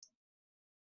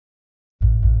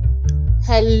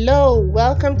Hello,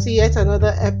 welcome to yet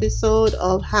another episode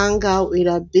of Hangout with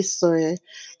Abisoye.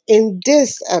 In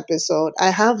this episode,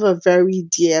 I have a very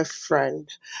dear friend.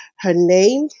 Her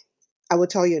name, I will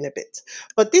tell you in a bit.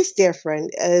 But this dear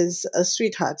friend is a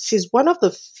sweetheart. She's one of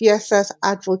the fiercest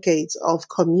advocates of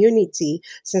community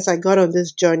since I got on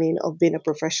this journey of being a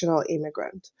professional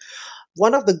immigrant.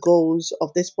 One of the goals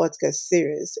of this podcast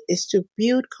series is to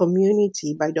build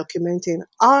community by documenting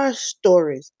our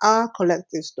stories, our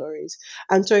collective stories,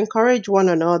 and to encourage one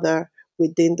another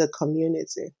within the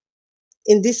community.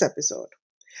 In this episode,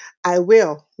 I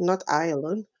will, not I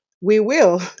alone, we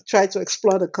will try to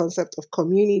explore the concept of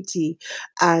community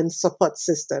and support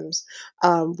systems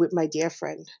with my dear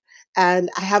friend. And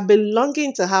I have been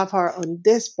longing to have her on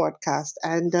this podcast.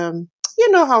 And you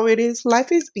know how it is,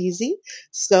 life is busy.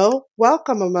 So,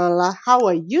 welcome, Amala. How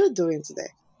are you doing today?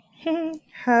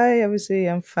 Hi, I would say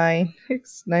I'm fine.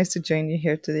 It's nice to join you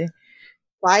here today.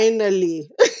 Finally,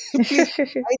 please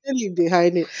finally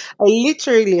behind it. I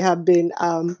literally have been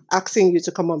asking you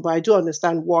to come on, but I do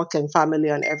understand work and family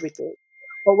and everything.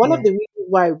 But one of Yeah. the reasons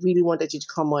why I really wanted you to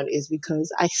come on is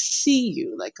because I see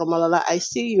you, like Kamalala, I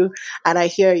see you and I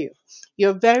hear you.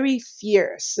 You're very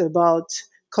fierce about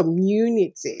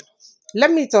community.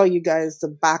 Let me tell you guys the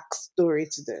backstory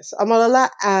to this. Amalala,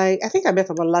 I think I met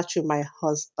Amalala through my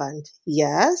husband.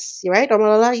 Yes, you're right,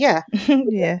 Amalala? Yeah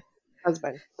Yeah.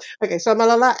 husband. Okay, so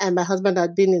Malala and my husband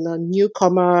had been in a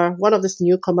newcomer, one of these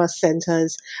newcomer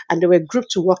centers, and they were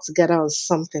grouped to work together on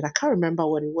something. I can't remember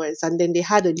what it was. And then they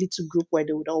had a little group where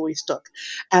they would always talk.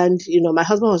 And, my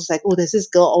husband was like, oh, there's this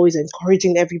girl always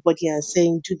encouraging everybody and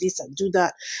saying, do this and do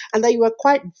that. And that you were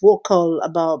quite vocal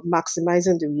about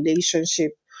maximizing the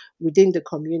relationship within the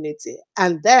community.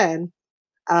 And then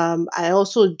I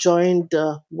also joined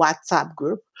the WhatsApp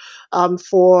group.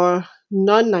 For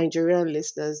non Nigerian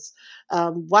listeners,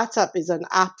 WhatsApp is an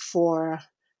app for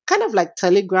kind of like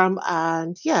Telegram.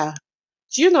 And yeah,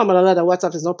 do you know, Malala, that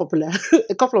WhatsApp is not popular?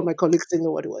 A couple of my colleagues didn't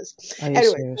know what it was. Are you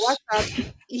Anyway, serious? WhatsApp,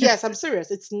 yes, I'm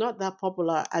serious. It's not that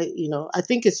popular. I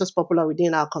think it's just popular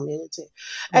within our community.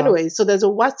 Wow. Anyway, so there's a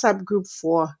WhatsApp group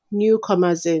for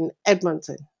newcomers in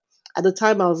Edmonton. At the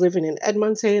time, I was living in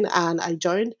Edmonton and I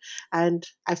joined and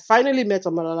I finally met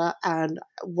Omalala. And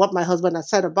what my husband had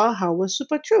said about her was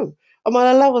super true.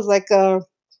 Omalala was like a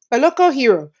local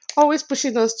hero, always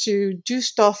pushing us to do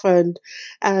stuff and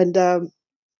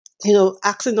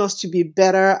asking us to be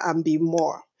better and be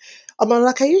more.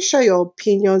 Omalala, can you share your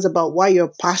opinions about why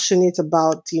you're passionate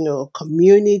about,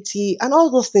 community and all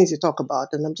those things you talk about?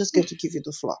 And I'm just going to give you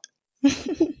the floor.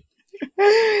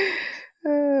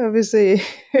 Obviously.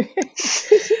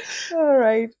 All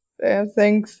right.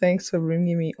 Thanks for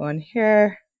bringing me on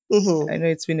here. Mm-hmm. I know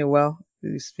it's been a while.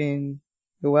 It's been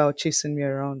a while chasing me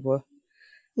around, but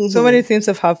so many Mm-hmm. things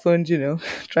have happened,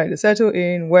 trying to settle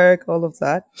in, work, all of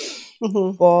that.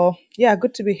 Mm-hmm. But yeah,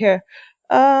 good to be here.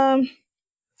 Um,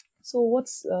 so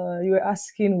what's you were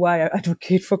asking why I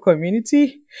advocate for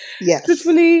community? Yes.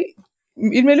 Truthfully,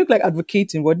 it may look like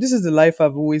advocating, but this is the life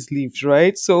I've always lived,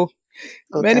 right? So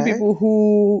many Okay. people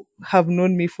who have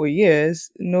known me for years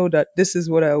know that this is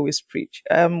what I always preach.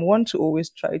 I want to always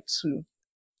try to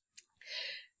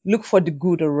look for the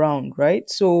good around, right?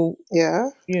 So, Yeah.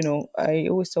 I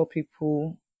always tell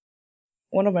people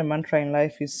one of my mantra in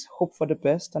life is hope for the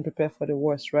best and prepare for the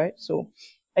worst, right? So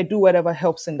I do whatever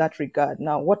helps in that regard.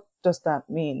 Now, what does that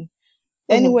mean?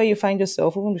 Mm-hmm. Anywhere you find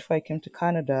yourself, even before I came to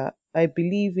Canada, I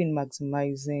believe in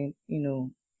maximizing,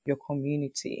 your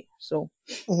community. So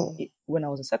Mm-hmm. when I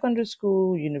was in secondary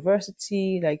school,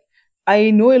 university, like I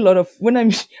know a lot of when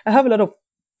I'm I have a lot of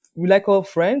we like all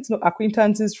friends, no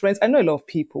acquaintances, friends. I know a lot of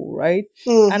people, right?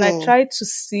 And I Mm-hmm. try to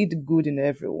see the good in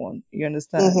everyone. You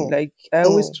understand? Mm-hmm. Like I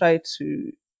always Mm-hmm. try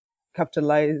to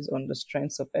capitalize on the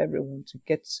strengths of everyone to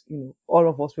get, all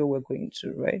of us where we're going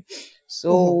to, right? Mm-hmm.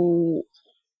 So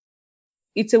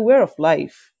it's a way of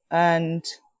life. And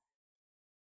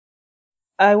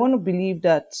I want to believe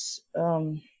that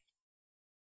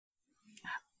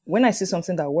when I see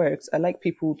something that works, I like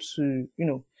people to, To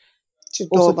know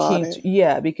also about keen it. to,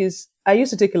 yeah, because I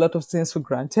used to take a lot of things for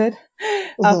granted,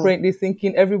 Mm-hmm. apparently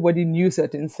thinking everybody knew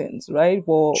certain things, right?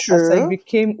 Well, as I True.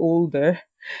 became older,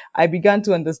 I began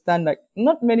to understand that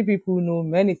not many people know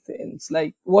many things,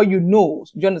 like what you know.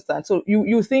 Do you understand? So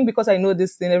you think because I know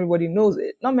this thing, everybody knows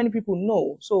it. Not many people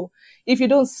know. So if you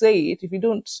don't say it, if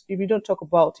you don't talk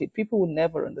about it, people will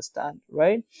never understand,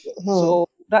 right? Mm-hmm. So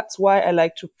that's why I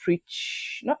like to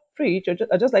preach, not preach.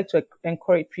 I just like to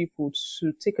encourage people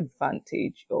to take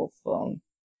advantage of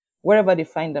wherever they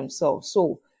find themselves.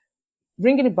 So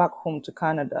bringing it back home to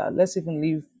Canada, let's even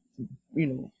leave, you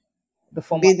know, the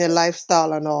format. Being a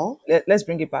lifestyle and all. Let's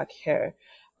bring it back here.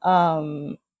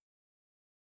 Um,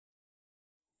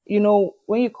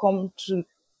 when you come to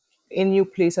a new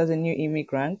place as a new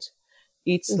immigrant,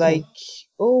 it's Mm-hmm. like,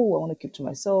 oh, I want to keep to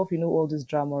myself, all this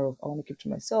drama of I want to keep to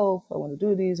myself, I want to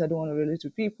do this, I don't want to relate to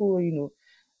people,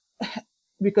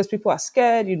 because people are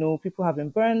scared, people have been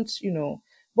burnt,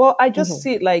 But I just Mm-hmm.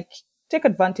 see it like take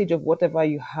advantage of whatever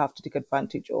you have to take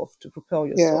advantage of to propel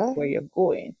yourself Yeah. where you're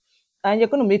going. And you're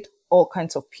going to meet all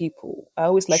kinds of people. I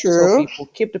always like to tell True. people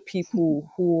keep the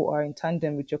people who are in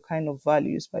tandem with your kind of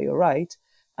values by your right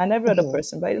and every other Mm-hmm.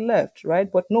 person by the left,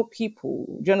 right? But no people.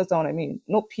 Do you understand what I mean?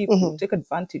 No people. Mm-hmm. Take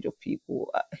advantage of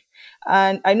people.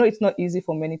 And I know it's not easy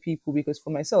for many people because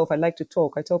for myself, I like to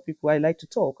talk. I tell people I like to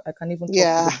talk. I can even talk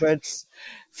to the Yeah. birds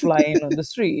flying on the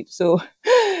street. So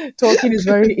talking is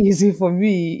very easy for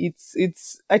me.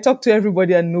 It's I talk to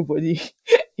everybody and nobody.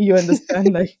 You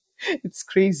understand? Like it's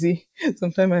crazy.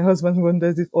 Sometimes my husband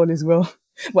wonders if all is well.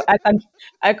 But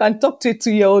I can talk to a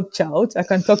 2-year-old child. I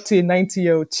can talk to a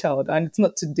 90-year-old child. And it's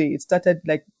not today. It started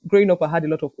like growing up. I had a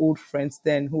lot of old friends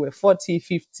then who were 40,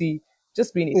 50,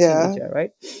 just being a Yeah. teenager,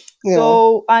 right? Yeah.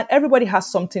 So, and everybody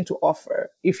has something to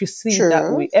offer. If you see it that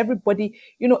True. way,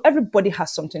 everybody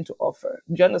has something to offer.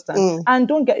 Do you understand? Mm. And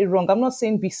don't get it wrong. I'm not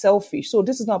saying be selfish. So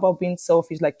this is not about being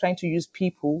selfish, like trying to use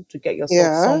people to get yourself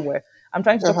Yeah. somewhere. I'm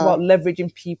trying to talk Uh-huh. about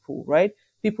leveraging people, right?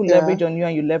 People Yeah. leverage on you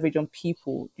and you leverage on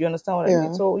people. Do you understand what I mean?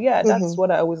 Yeah. So yeah, that's Mm-hmm.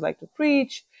 what I always like to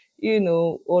preach,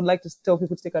 or like to tell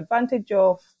people to take advantage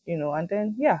of, and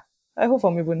then yeah, I hope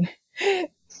I'm even,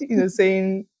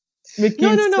 saying, No, making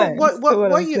no, no. sense to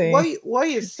what I'm saying. What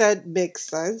you said makes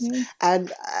sense, Mm,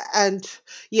 and and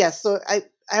yes. So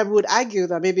I would argue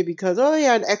that maybe because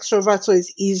you're an extrovert, so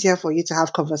it's easier for you to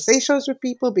have conversations with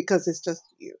people because it's just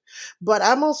you. But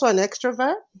I'm also an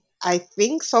extrovert. I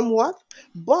think somewhat,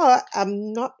 but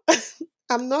I'm not.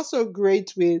 I'm not so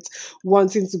great with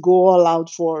wanting to go all out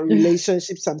for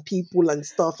relationships and people and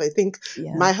stuff. I think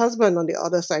yeah. my husband on the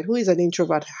other side, who is an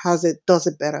introvert, does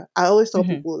it better. I always tell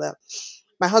Hmm. people that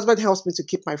my husband helps me to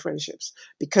keep my friendships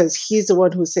because he's the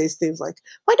one who says things like,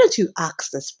 why don't you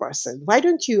ask this person? Why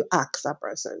don't you ask that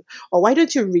person? Or why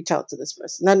don't you reach out to this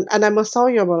person? And I must tell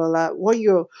you, Amalola,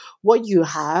 what you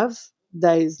have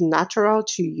that is natural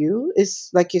to you is,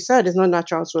 like you said, it's not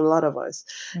natural to a lot of us.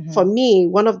 For Hmm. me,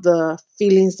 one of the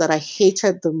feelings that I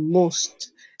hated the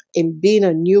most in being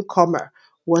a newcomer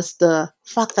was the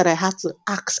fact that I had to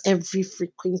ask every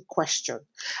frequent question.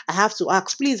 I have to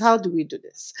ask, please, how do we do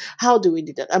this? How do we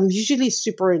do that? I'm usually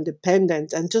super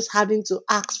independent, and just having to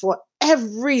ask for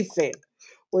everything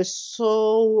was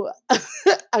so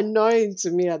annoying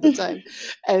to me at the time.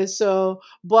 And so,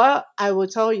 but I will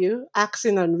tell you,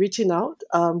 asking and reaching out,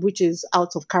 which is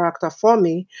out of character for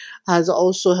me, has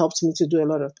also helped me to do a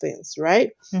lot of things,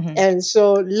 right? Hmm. And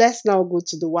so let's now go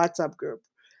to the WhatsApp group.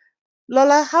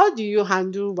 Lola, how do you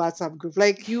handle WhatsApp group?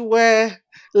 Like you were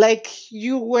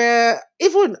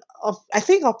even up, I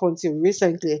think up until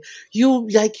recently,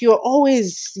 you're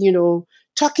always,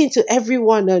 talking to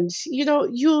everyone, and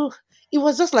it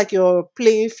was just like your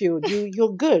playing field.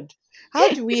 You're good.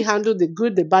 How do we handle the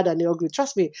good, the bad, and the ugly?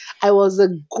 Trust me, I was a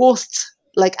ghost.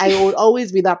 Like I would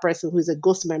always be that person who is a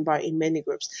ghost member in many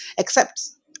groups. Except,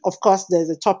 of course, there's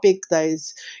a topic that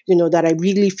is, that I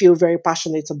really feel very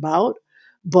passionate about,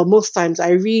 but most times I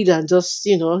read and just,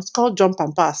 it's called jump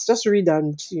and pass. Just read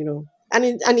and,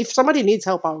 and if somebody needs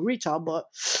help, I'll reach out. But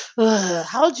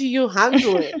how do you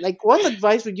handle it? Like, what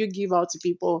advice would you give out to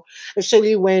people,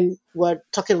 especially when we're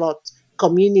talking about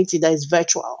community that is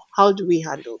virtual? How do we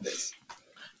handle this?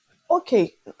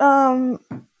 Okay.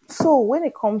 So when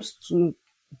it comes to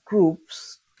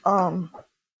groups,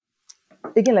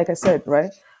 again, like I said,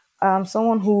 right,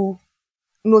 someone who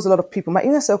knows a lot of people. My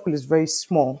inner circle is very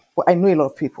small, but I know a lot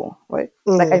of people, right?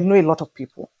 Like I Mm, know a lot of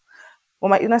people. But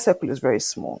my inner circle is very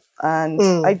small. And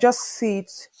I mm, just see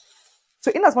it.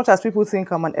 So in as much as people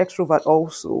think I'm an extrovert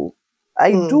also,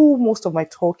 I mm. do most of my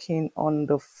talking on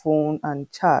the phone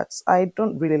and chats. I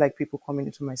don't really like people coming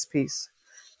into my space.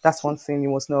 That's one thing you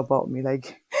must know about me.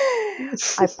 Like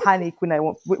I panic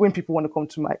when people want to come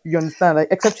to my, you understand? Like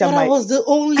I except you're thought I my, was the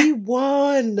only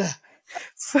one.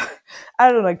 so,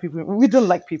 I don't like people. We don't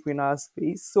like people in our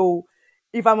space. So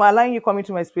if I'm allowing you coming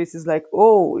to my space, it's like,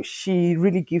 oh, she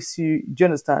really gives you, do you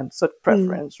understand, such Mm.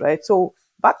 preference, right? So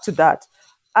back to that.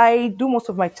 I do most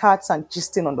of my chats and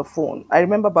gisting on the phone. I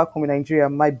remember back home in Nigeria,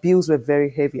 my bills were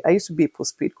very heavy. I used to be a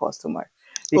postpaid customer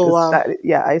Oh, because wow. that,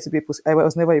 yeah, I used to be I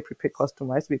was never a prepaid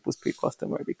customer. I used to be a postpaid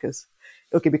customer because,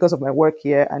 okay, because of my work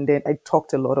here. And then I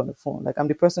talked a lot on the phone. Like I'm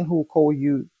the person who will call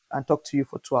you and talk to you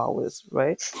for 2 hours,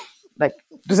 right? Like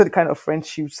these are the kind of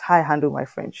friendships I handle my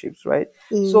friendships, right?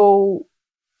 Mm. So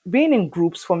being in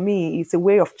groups for me is a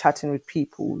way of chatting with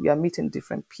people. You're meeting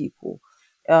different people.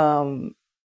 Um,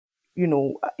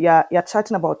 you're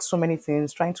chatting about so many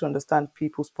things, trying to understand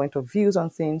people's point of views on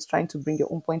things, trying to bring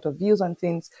your own point of views on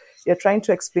things. You're trying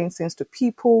to explain things to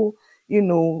people.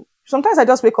 Sometimes I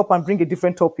just wake up and bring a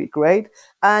different topic, right?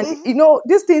 And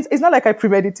these things, it's not like I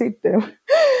premeditate them.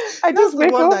 I That's just the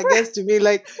wake one up. that gets to me.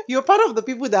 Like, you're part of the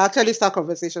people that actually start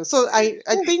conversations. So I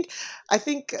think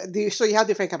so you have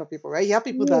different kind of people, right? You have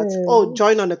people that Yeah.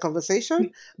 join on the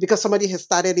conversation because somebody has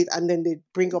started it and then they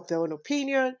bring up their own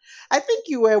opinion. I think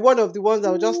you were one of the ones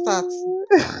that would just start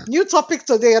new topic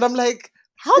today, and I'm like,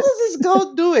 how does this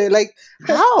girl do it? Like,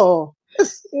 how?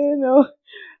 you know.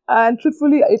 And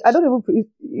truthfully, I don't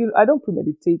even I don't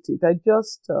premeditate it. I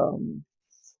just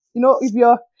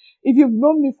if you've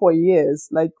known me for years,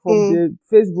 like from Mm, the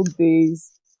Facebook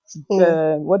days,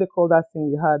 mm. what they call that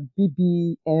thing we had,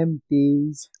 BBM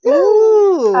days,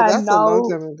 Ooh, and that's a long now,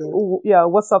 time ago. yeah,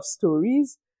 WhatsApp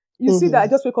stories. You see that I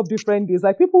Hmm. just wake up different days.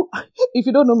 Like people, if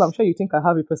you don't know me, I'm sure you think I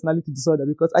have a personality disorder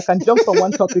because I can jump from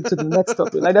one topic to the next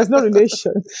topic. Like there's no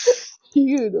relation,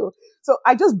 you know. So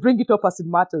I just bring it up as it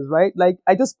matters, right? Like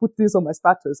I just put this on my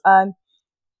status, and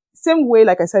same way,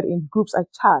 like I said, in groups I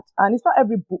chat, and it's not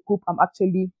every group I'm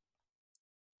actually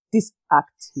this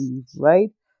active, right?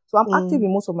 So I'm active Mm,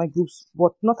 in most of my groups,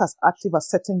 but not as active as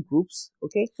certain groups.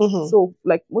 Okay. mhm, So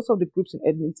like most of the groups in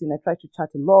Edmonton, I try to chat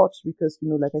a lot because,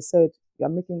 like I said, you're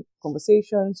making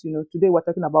conversations. Today we're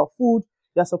talking about food.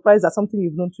 You're surprised that something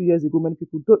you've known 2 years ago, many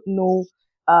people don't know.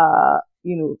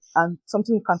 And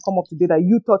something can come up today that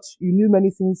you thought you knew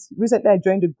many things. Recently, I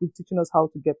joined a group teaching us how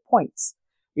to get points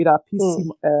with our PC, mm.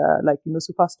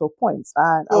 Superstore points.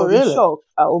 And I Oh, was in really? shock.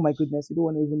 Oh my goodness, you don't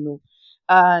want to even know.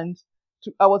 And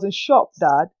I was in shock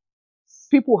that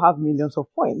people have millions of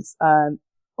points and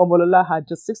Omolola had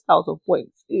just 6,000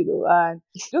 points, and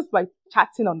just by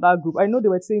chatting on that group, I know they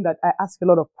were saying that I asked a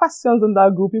lot of questions on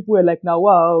that group. People were like, now,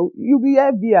 wow, you be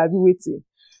I'll be waiting,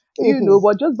 Mhm.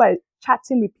 but just by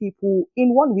chatting with people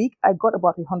in 1 week, I got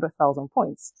about 100,000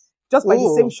 points. Just by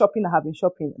the same Ooh. shopping I have been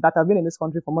shopping, that I've been in this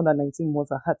country for more than 19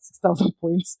 months, I had 6,000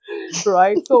 points,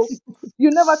 right? So you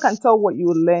never can tell what you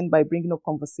will learn by bringing up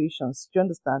conversations. Do you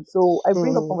understand? So I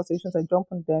bring up Mm, conversations, I jump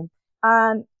on them.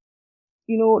 And,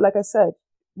 like I said,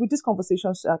 with these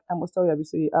conversations, I must tell you,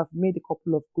 obviously, I've made a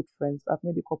couple of good friends. I've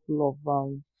made a couple of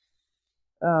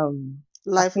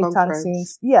lifelong friends.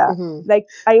 acquaintances. Yeah. Mhm. Like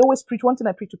I always preach, one thing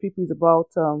I preach to people is about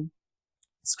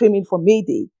screaming for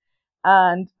Mayday.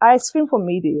 And I scream for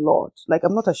Mayday a lot. Like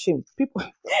I'm not ashamed. People,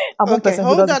 I'm one Okay, person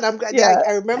who hold doesn't. on. I, Yeah,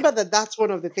 I remember that that's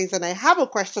one of the things, and I have a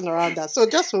question around that. So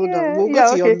just hold on. yeah, We'll go yeah.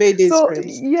 to your Okay. Mayday So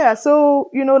screams. yeah, so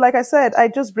like I said, I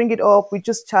just bring it up. We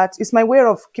just chat. It's my way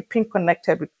of keeping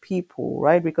connected with people,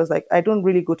 right? Because like I don't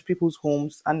really go to people's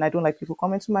homes, and I don't like people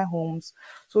coming to my homes.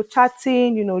 So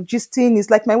chatting, gisting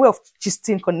is like my way of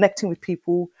gisting, connecting with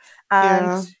people, and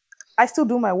Yeah, I still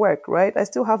do my work, right? I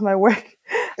still have my work.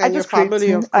 I and your just create.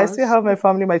 family, of I still course. have my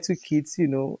family, my two kids.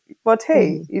 But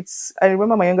hey, Mhm. it's. I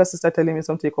remember my younger sister telling me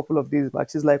something a couple of days back.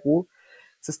 She's like, "Whoa,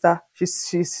 sister,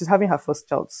 she's having her first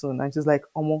child soon," and she's like,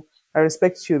 "Omo, I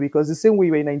respect you because the same way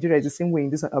you were in Nigeria is the same way in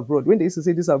this abroad. When they used to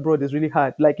say this abroad is really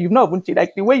hard, like you've not even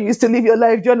like the way you used to live your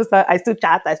life. Do you understand? I still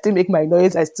chat, I still make my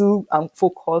noise, I still am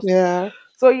focused. Yeah.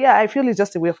 So yeah, I feel it's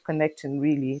just a way of connecting.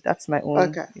 Really, that's my own,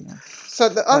 Okay. So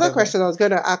the other whatever. question I was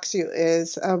going to ask you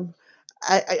is,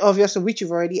 I obviously, which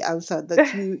you've already answered,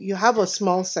 that you have a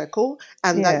small circle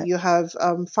and that Yeah, you have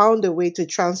found a way to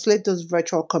translate those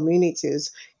virtual communities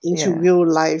into yeah. real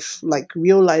life, like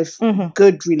real life Mhm,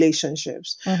 good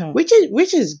relationships, mhm,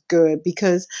 which is good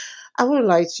because I won't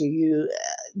lie to you.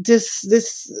 This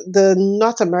the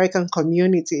North American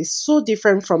community is so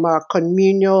different from our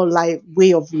communal life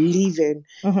way of living,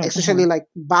 mhm, especially mhm, like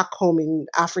back home in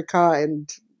Africa and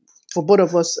for both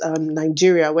of us,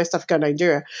 Nigeria, West Africa,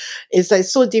 Nigeria, is like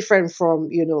so different from,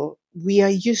 we are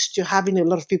used to having a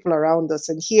lot of people around us.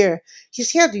 And he's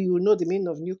here, do you know the meaning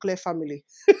of nuclear family?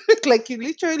 Like you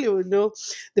literally will know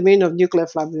the meaning of nuclear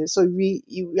family. So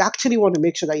you actually want to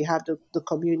make sure that you have the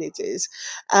communities.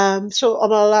 So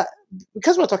Amala,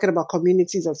 because we're talking about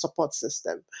communities and support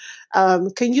system,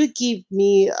 can you give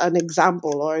me an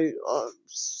example or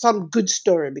some good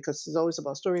story, because it's always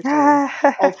about storytelling,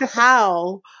 of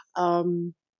how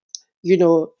um,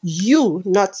 you,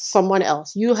 not someone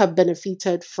else, you have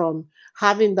benefited from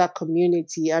having that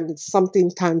community, and it's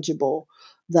something tangible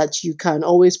that you can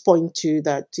always point to,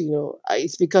 that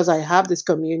it's because I have this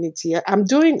community.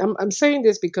 I'm saying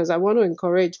this because I want to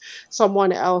encourage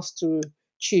someone else to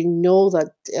know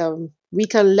that we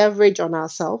can leverage on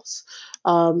ourselves,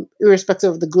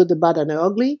 irrespective of the good, the bad, and the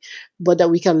ugly, but that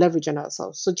we can leverage on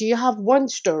ourselves. So, do you have one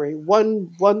story,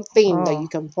 one thing that you Oh,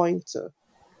 can point to?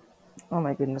 oh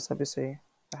my goodness, Abisai.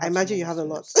 I I have so imagine you many have a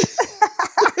lot. stories.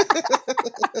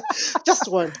 Just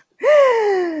one.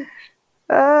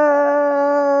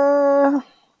 uh,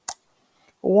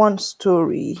 One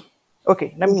story.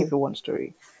 Okay, let me give Mm, you one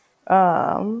story.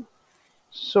 Um,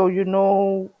 so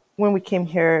when we came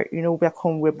here, back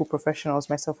home we're both professionals,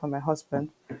 myself and my husband.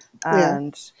 yeah.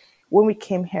 And when we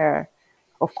came here,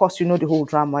 of course, the whole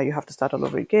drama. You have to start all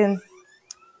over again,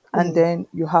 and Mm, then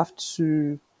you have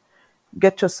to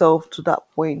get yourself to that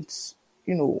point,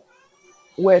 you know,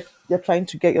 where you're trying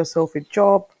to get yourself a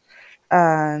job,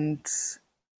 and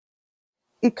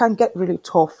it can get really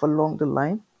tough along the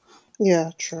line.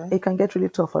 yeah, true. It can get really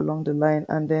tough along the line,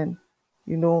 and then,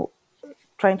 you know,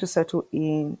 trying to settle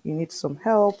in, you need some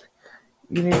help,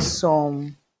 you need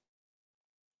some,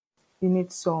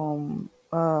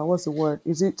 what's the word?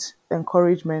 Is it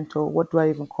encouragement, or what do I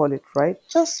even call it, right?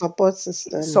 Just support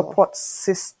system more. Support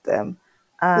system.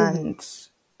 Mm-hmm. And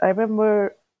I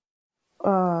remember,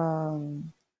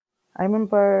 um, I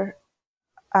remember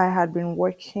I had been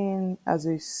working as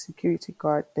a security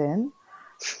guard then,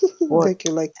 but Like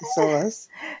you like to tell us.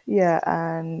 yeah,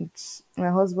 and my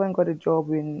husband got a job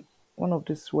in one of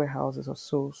these warehouses or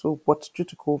so. So, but due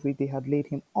to COVID, they had laid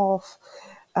him off,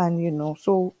 and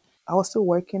so I was still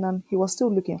working, and he was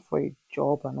still looking for a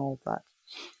job and all that.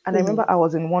 And I Mm-hmm. remember I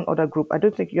was in one other group. I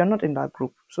don't think you're not in that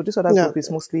group. So this other No. group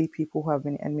is mostly people who have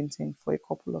been in Edmonton for a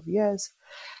couple of years,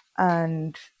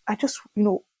 and I just,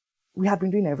 we had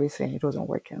been doing everything. It wasn't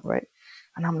working, right?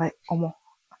 And I'm like, Omo,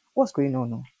 what's going on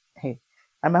now? Hey,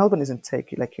 and my husband is in tech,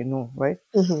 like right?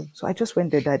 Mm-hmm. So I just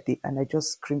went there that day and I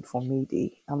just screamed for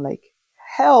Mayday. I'm like,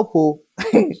 help! Oh,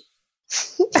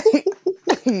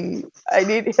 I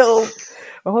need help.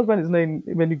 My husband is not in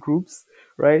many groups,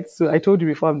 right? So I told you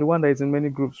before, I'm the one that is in many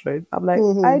groups, right? I'm like,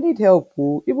 I Mm-hmm. need help.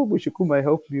 Oh, even Bushiku might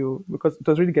help me, oh, because it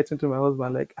was really getting to my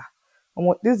husband. Like,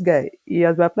 this guy, he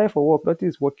has been applying for work, nothing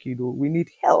is working, though. We need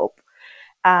help.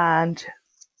 And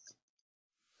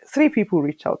three people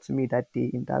reached out to me that day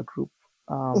in that group.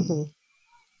 Um, Mm-hmm.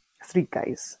 Three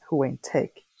guys who were in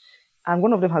tech. And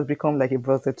one of them has become like a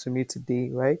brother to me today,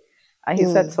 right? And he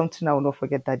said Mm, something I will not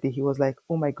forget that day. He was like,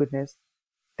 oh my goodness,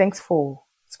 thanks for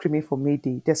screaming for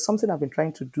Mayday. There's something I've been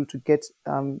trying to do to get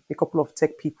a couple of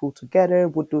tech people together,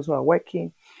 with those who are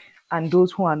working and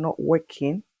those who are not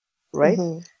working, right?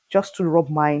 mm-hmm. Just to rub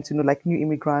minds, like new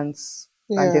immigrants,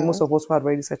 and then Yeah. most of us who had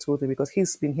already settled there because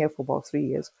he's been here for about 3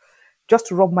 years. Just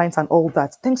to rub minds and all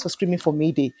that. Thanks for screaming for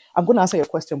Mayday. I'm going to answer your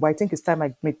question, but I think it's time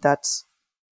I made that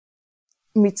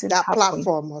meeting That happen.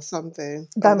 platform or something,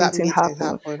 or That that meeting meeting happened.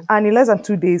 happened. And in less than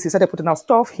 2 days, he started putting out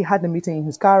stuff. He had the meeting in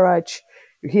his garage.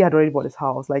 He had already bought his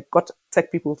house, like got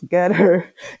tech people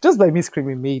together just by me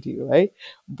screaming Mayday, right?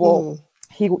 But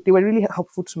Mm-hmm. they were really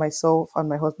helpful to myself and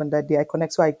my husband that day. I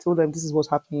connect, so I told them this is what's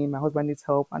happening. My husband needs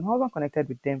help, and my husband connected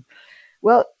with them.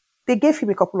 Well, they gave him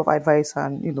a couple of advice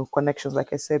and connections,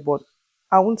 like I said, but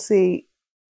I won't say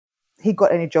he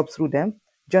got any job through them.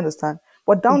 Do you understand?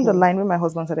 But down the Mm-hmm. line, when my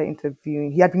husband started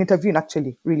interviewing, he had been interviewing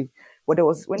actually, really. But there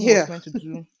was when he was Yeah. meant to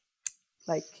do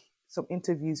like some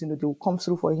interviews, they will come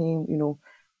through for him,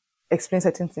 explain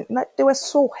certain things. Like, they were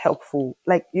so helpful.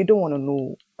 Like, you don't want to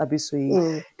know, Abisui.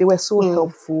 Mm, They were so mm,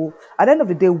 helpful. At the end of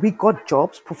the day, we got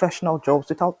jobs, professional jobs,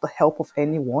 without the help of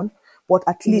anyone. But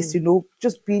at least, mm.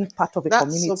 just being part of a That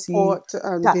community, support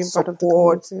and that being part of the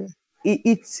support, community.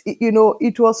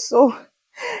 it was so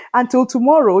until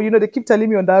tomorrow, they keep telling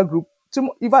me on that group.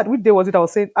 In fact, which day was it? I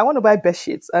was saying, I want to buy bed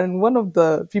sheets. And one of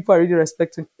the people I really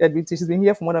respect in Edmonton, she's been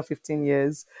here for more than 15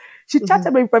 years. She Mm-hmm.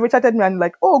 chatted me, private chatted me, and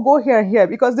like, oh, go here and here,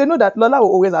 because they know that Lola will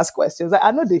always ask questions.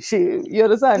 I know they shame. You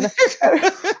understand?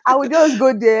 I would just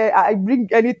go there. I bring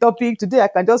any topic. Today, I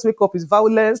can just wake up with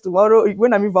violence. Tomorrow,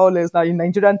 when I mean violence now in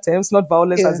Nigerian terms, not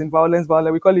violence Yeah. as in violence,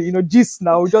 violence. We call it, gist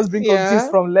now. We just bring up gist Yeah.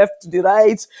 from left to the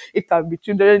right. It can be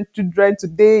children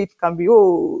today. It can be,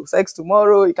 sex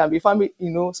tomorrow. It can be family,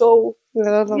 So, A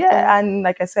lot of that. yeah. And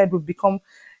like I said, we've become,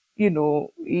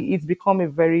 it's become a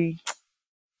very,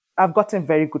 I've gotten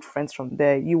very good friends from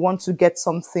there. You want to get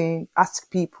something, ask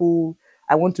people.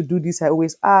 I want to do this. I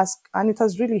always ask, and it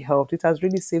has really helped. It has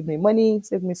really saved me money,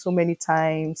 saved me so many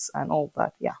times, and all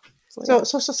that. Yeah. So yeah.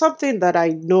 So something that I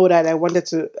know that I wanted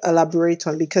to elaborate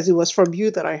on because it was from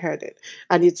you that I heard it,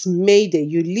 and it's Mayday.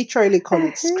 You literally call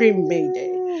it Scream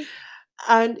Mayday,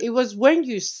 and it was when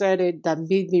you said it that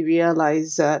made me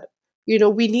realize that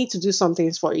we need to do some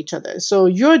things for each other. So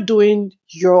you're doing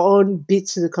your own bit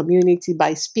to the community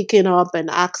by speaking up and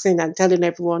asking and telling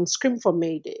everyone, scream for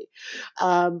Mayday.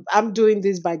 I'm doing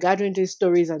this by gathering these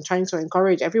stories and trying to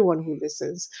encourage everyone who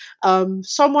listens.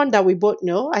 Someone that we both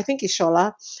know, I think is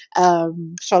Shola.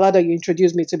 Shola that you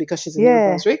introduced me to because she's in New Yeah.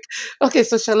 Brunswick. Okay,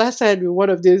 so Shola said one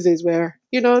of those days where,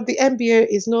 the MBA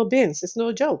is no beans. It's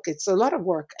no joke. It's a lot of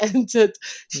work. And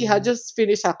she had Yeah. just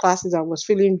finished her classes and was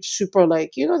feeling super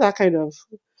like, that kind of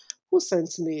who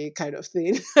sent me kind of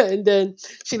thing. And then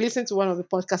she listened to one of the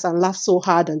podcasts and laughed so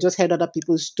hard and just heard other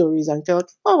people's stories and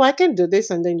felt, oh, I can do this.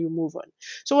 And then you move on.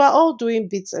 So we're all doing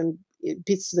bits to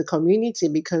the community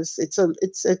because it's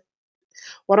a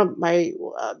one of my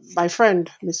friend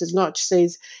Mrs. Notch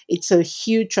says it's a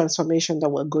huge transformation that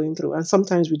we're going through, and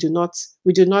sometimes we do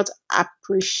not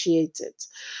appreciate it.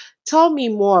 Tell me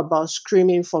more about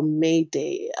screaming for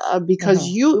Mayday, because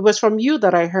Mhm. it was from you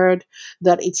that I heard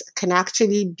that it can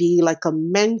actually be like a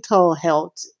mental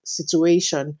health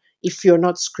situation if you're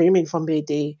not screaming for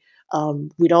Mayday,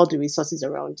 with all the resources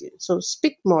around you. So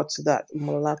speak more to that,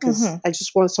 Mola, because Mhm. I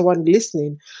just want someone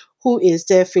listening who is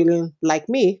there feeling like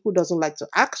me, who doesn't like to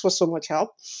ask for so much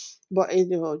help. But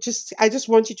just I just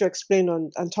want you to explain on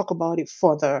and talk about it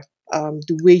further,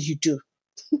 the way you do.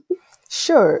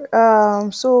 Sure.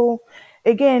 So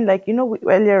again, like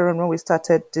earlier on when we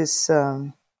started this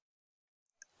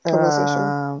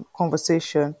Conversation.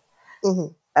 conversation,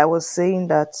 Mm-hmm. I was saying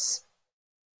that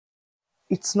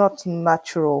it's not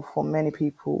natural for many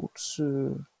people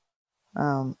to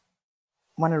want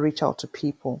to reach out to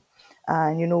people.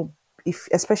 And if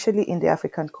especially in the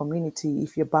African community,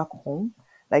 if you're back home,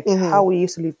 like how Mm-hmm. we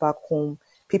used to live back home,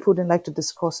 people didn't like to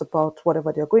discuss about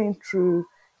whatever they're going through.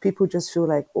 People just feel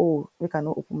like, oh, we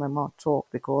cannot open my mouth talk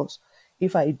because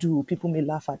if I do, people may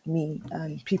laugh at me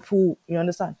and people, you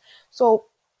understand. So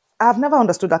I've never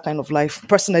understood that kind of life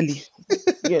personally,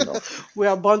 you know. We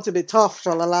are born to be tough,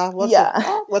 shalala. What's up? Yeah.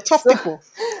 Oh, we're tough So people.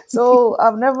 so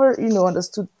I've never,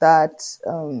 understood that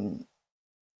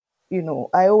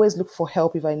I always look for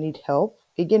help if I need help.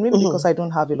 Again, maybe because Mm-hmm. I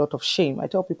don't have a lot of shame. I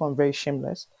tell people I'm very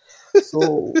shameless.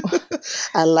 So,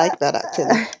 I like that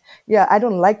actually. yeah, I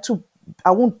don't like to,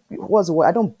 I won't, what's the word?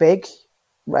 I don't beg,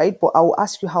 right? But I will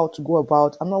ask you how to go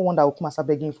about. I'm not one that will come and start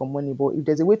begging for money, but if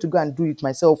there's a way to go and do it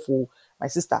myself or my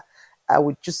sister, I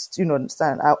would just,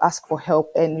 understand. I'll ask for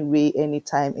help anyway,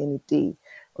 anytime, any day.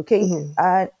 Okay. Mm-hmm.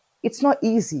 And it's not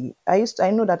easy. I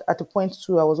know that at a point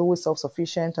too, I was always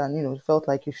self-sufficient and, felt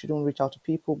like you shouldn't reach out to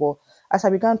people. But as I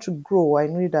began to grow, I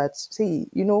knew that, see,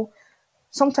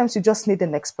 sometimes you just need the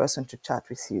next person to chat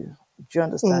with you. Do you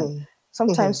understand? Mm-hmm. Mm-hmm.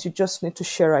 Sometimes you just need to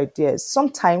share ideas.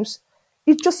 Sometimes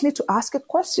you just need to ask a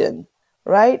question,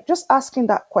 right? Just asking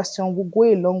that question will go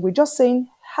a long way. Just saying,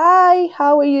 hi,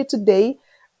 how are you today?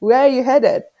 Where are you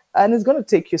headed? And it's going to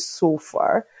take you so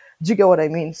far. Do you get what I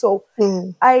mean? So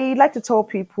Mm-hmm. I like to tell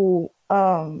people,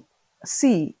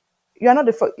 see, you're not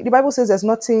the Bible says there's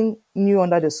nothing new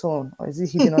under the sun, or is it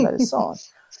hidden under the sun?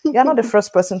 You're not the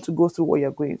first person to go through what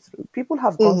you're going through. People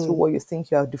have gone through Mm-hmm. what you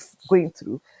think you're going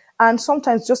through. And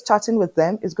sometimes just chatting with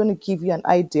them is going to give you an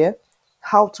idea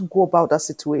how to go about that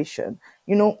situation.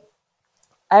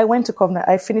 I went to Covenant,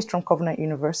 I finished from Covenant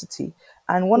University.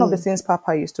 And one of the things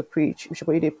Papa used to preach, Bishop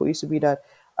Oyedepo used to be that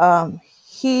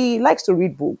he likes to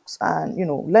read books and,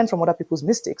 learn from other people's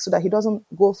mistakes so that he doesn't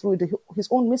go through his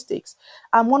own mistakes.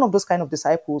 I'm one of those kind of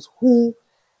disciples who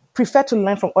prefer to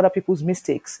learn from other people's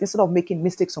mistakes instead of making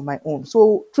mistakes on my own.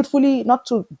 So, truthfully, not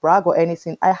to brag or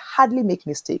anything, I hardly make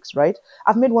mistakes, right?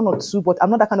 I've made one or two, but I'm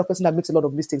not that kind of person that makes a lot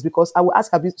of mistakes because I will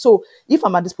ask Abi. So, if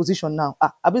I'm at this position now,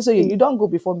 Abi, so you don't go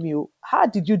before me. Oh. How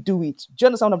did you do it? Do you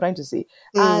understand what I'm trying to say?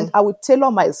 And Mm-hmm. I would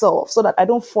tailor myself so that I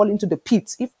don't fall into the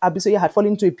pit. If Abisoye had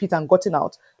fallen into a pit and gotten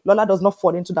out, Lola does not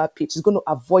fall into that pit. She's going to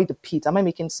avoid the pit. Am I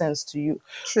making sense to you?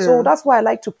 So True. that's why I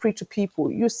like to preach to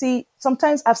people. You see,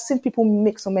 sometimes I've seen people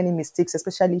make so many mistakes,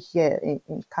 especially here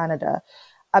in Canada.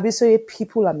 Abisoye,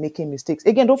 people are making mistakes.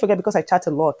 Again, don't forget because I chat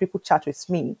a lot, people chat with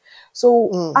me. So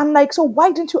Mm. I'm like, so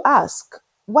why didn't you ask?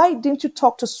 Why didn't you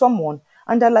talk to someone?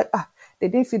 And they're like, they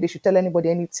didn't feel they should tell anybody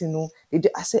anything. No, they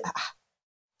did. I say,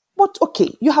 but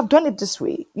okay, you have done it this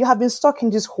way. You have been stuck in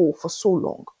this hole for so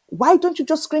long. Why don't you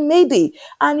just scream Mayday?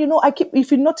 And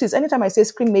if you notice, anytime I say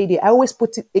scream Mayday, I always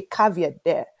put a caveat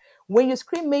there. When you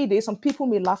scream Mayday, some people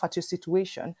may laugh at your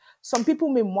situation. Some people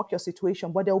may mock your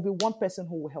situation, but there will be one person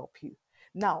who will help you.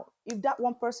 Now, if that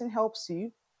one person helps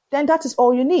you, then that is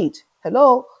all you need.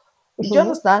 Hello? Do you Mm-hmm.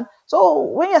 understand? So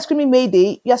when you're screaming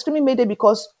Mayday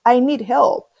because I need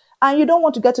help. And you don't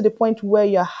want to get to the point where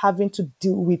you're having to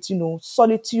deal with,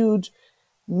 solitude,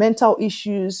 mental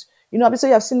issues.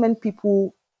 Obviously, I've seen many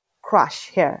people crash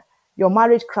here. your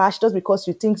marriage crashed just because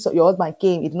you think your husband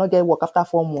came, he did not get work after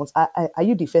 4 months. Are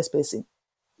you the first person?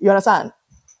 You understand?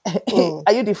 Mm.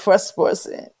 Are you the first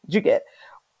person? Do you get?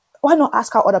 Why not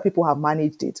ask how other people have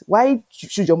managed it? Why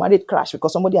should your marriage crash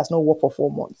because somebody has not worked for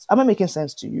 4 months? Am I making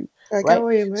sense to you? I get Right?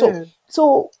 what you So, mean.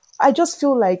 so I just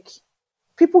feel like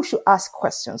people should ask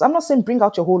questions. I'm not saying bring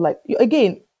out your whole life.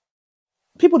 Again,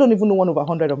 people don't even know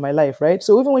 1/100 of my life, right?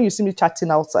 So even when you see me chatting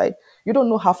outside, you don't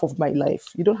know half of my life.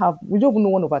 You don't even know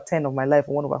 1/10 of my life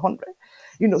or 1/100.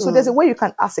 So there's a Mm. way you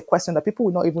can ask a question that people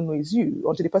will not even know is you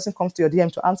until the person comes to your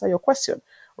DM to answer your question,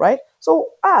 right? So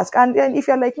ask. And then if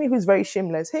you're like me, who's very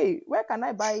shameless, hey, where can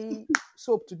I buy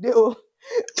soap today? Oh,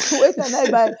 where can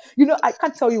I buy? I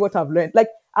can't tell you what I've learned. Like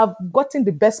I've gotten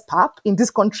the best pap in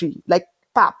this country, like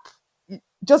pap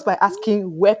just by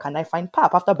asking where can I find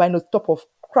pap after buying a top of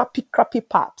crappy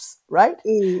paps, right?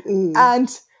 Mm, mm.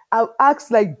 And I'll ask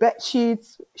like bed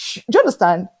sheets. Do you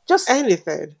understand? Just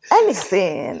Anything.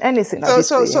 anything a bit.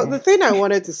 So the thing I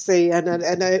wanted to say, and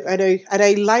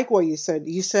I like what you said.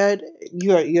 You said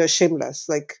you're shameless.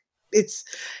 Like it's,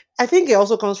 I think it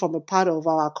also comes from a part of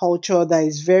our culture that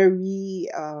is very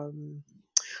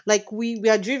like we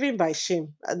are driven by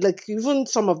shame. Like even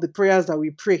some of the prayers that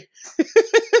we pray are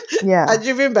Yeah.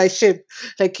 driven by shame.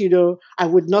 Like, I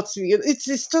would not see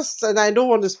it's just, and I don't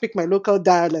want to speak my local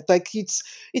dialect. Like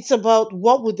it's about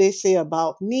what would they say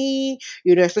about me,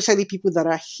 especially people that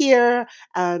are here,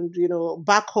 and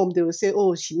back home they will say,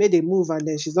 oh, she made a move and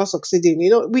then she's not succeeding.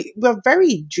 We're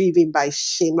very driven by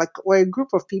shame. Like we're a group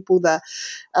of people that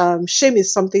shame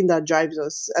is something that drives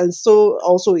us, and so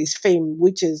also is fame,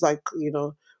 which is like,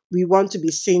 we want to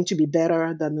be seen to be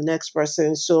better than the next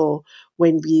person. So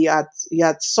when you're at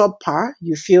subpar,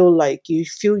 you feel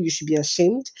you should be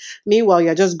ashamed. Meanwhile,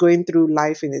 you're just going through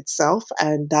life in itself,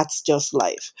 and that's just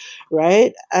life,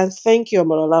 right? And thank you,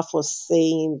 Amalola, for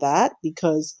saying that,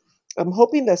 because I'm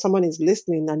hoping that someone is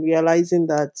listening and realizing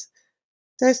that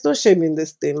there's no shame in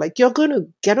this thing. Like you're gonna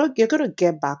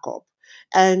get back up.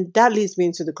 And that leads me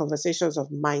into the conversations of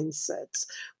mindsets,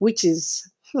 which is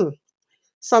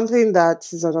something that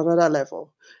is on another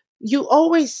level. You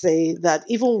always say that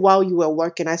even while you were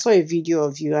working, I saw a video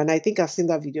of you, and I think I've seen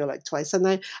that video like twice, and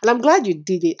I'm glad you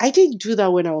did it. I didn't do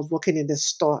that when I was working in the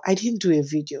store. I didn't do a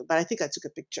video, but I think I took a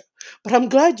picture. But I'm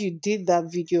glad you did that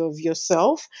video of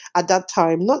yourself at that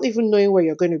time, not even knowing where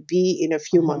you're going to be in a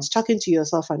few Mm-hmm. months, talking to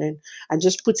yourself, and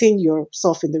just putting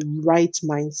yourself in the right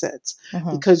mindset,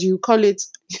 Mm-hmm. because you call it,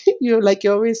 like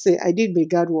you always say, I did my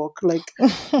God work, like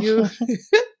you.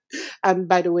 And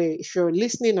by the way, if you're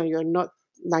listening and you're not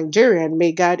Nigerian,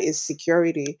 Megad is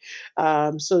security.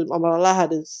 So Amalala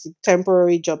had a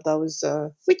temporary job that was,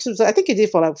 which was, I think he did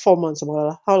for like 4 months.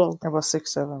 Amalala, how long? About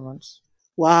 6, 7 months.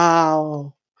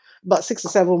 Wow, about 6 to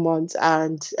 7 months,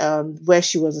 and where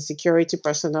she was a security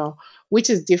personnel, which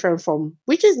is different from,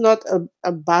 which is not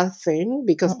a bad thing,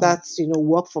 because Mm-mm. that's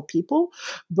work for people,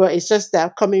 but it's just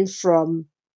that coming from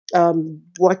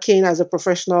working as a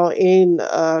professional in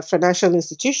a financial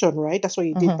institution, right? That's what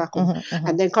you did back Mm-hmm. home, Mm-hmm. Mm-hmm.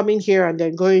 and then coming here and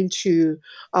then going to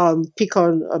pick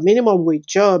on a minimum wage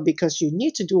job because you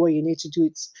need to do what you need to do.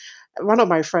 It's one of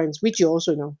my friends, which you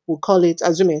also know, will call it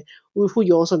Azume, who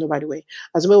you also know, by the way,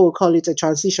 as well will call it a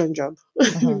transition job.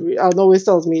 Mm-hmm. And always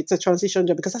tells me it's a transition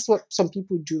job because that's what some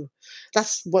people do.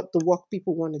 That's what the work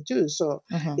people want to do. So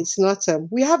Mm-hmm. it's not,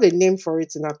 we have a name for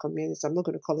it in our community. I'm not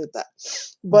going to call it that,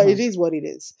 but Mm-hmm. it is what it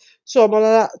is. So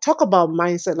Amalala, talk about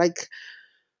mindset. Like,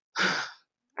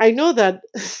 I know that,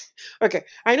 okay,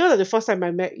 I know that the first time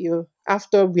I met you,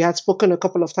 after we had spoken a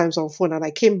couple of times on phone and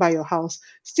I came by your house,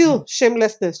 still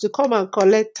shamelessness to come and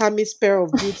collect Tammy's pair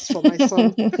of boots for my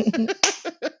son.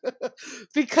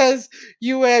 Because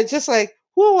you were just like,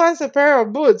 who wants a pair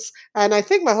of boots? And I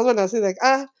think my husband was saying like,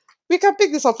 we can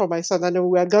pick this up for my son. And then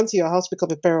we had gone to your house, pick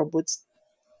up a pair of boots.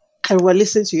 And we're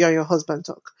listening to you and your husband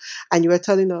talk. And you were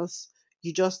telling us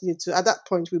you just need to, at that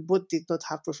point, we both did not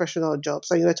have professional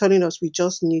jobs. And you were telling us we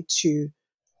just need to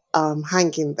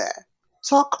hang in there.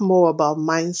 Talk more about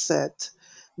mindset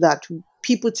that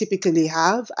people typically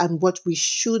have and what we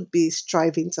should be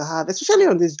striving to have, especially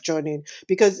on this journey.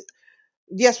 Because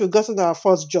yes, we've gotten our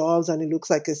first jobs and it looks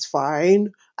like it's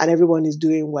fine and everyone is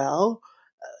doing well.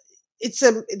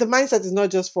 The mindset is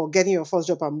not just for getting your first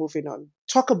job and moving on.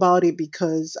 Talk about it,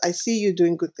 because I see you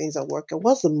doing good things at work. And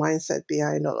what's the mindset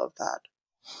behind all of that?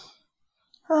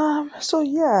 So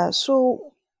yeah.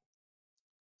 So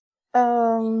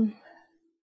um,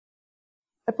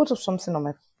 I put up something on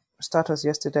my status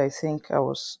yesterday. I think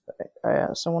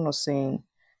someone was saying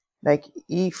like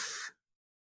if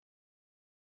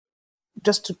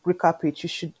just to recap it, you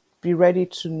should. be ready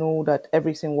to know that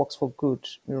everything works for good,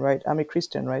 right? I'm a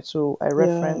Christian, right? So I Yeah.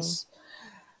 reference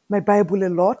my Bible a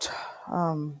lot.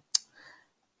 Um,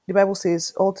 the Bible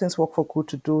says all things work for good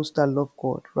to those that love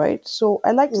God, right? So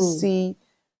I like to Mm. see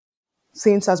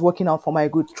things as working out for my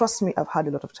good. Trust me, I've had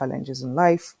a lot of challenges in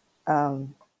life.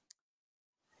 Um,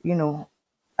 you know,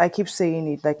 I keep saying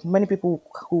it, like many people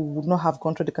who would not have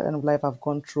gone through the kind of life I've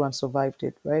gone through and survived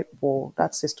it, right? Well,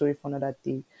 that's a story for another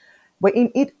day. But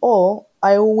in it all,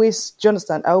 I always, do you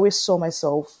understand? I always saw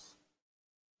myself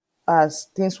as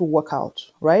things will work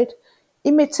out, right?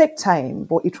 It may take time,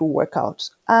 but it will work out.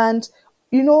 And,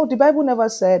 the Bible never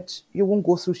said you won't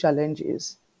go through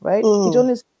challenges, right? It Mm.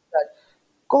 only said that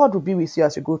God will be with you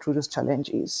as you go through those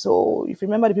challenges. So if you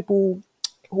remember the people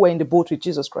who were in the boat with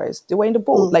Jesus Christ, they were in the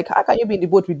boat. Mm. Like, how can you be in the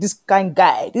boat with this kind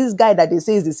guy? This guy that they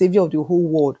say is the savior of the whole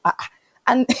world.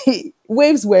 And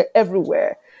waves were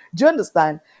everywhere. Do you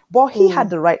understand? But he had Mm.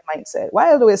 the right mindset.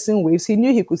 While they were seeing waves, he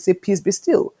knew he could say, peace be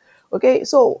still. Okay,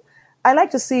 so I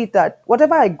like to see that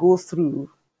whatever I go through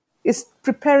is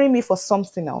preparing me for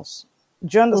something else.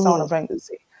 Do you understand what I'm Mm. trying to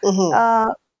say? Mm.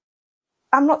 Uh,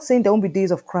 I'm not saying there won't be days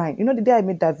of crying. The day I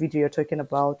made that video you're talking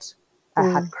about, I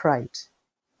had Mm. cried.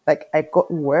 Like, I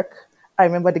got work. I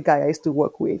remember the guy I used to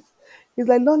work with. He's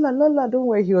like, Lola, Lola, don't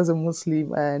worry. He was a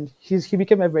Muslim and he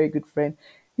became a very good friend.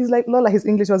 He's like, Lola, his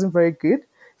English wasn't very good.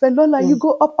 He's like, Lola, you Mm.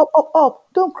 go up, up, up, up.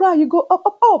 Don't cry. You go up,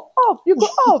 up, up, up. You go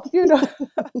up.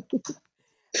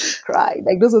 I cried.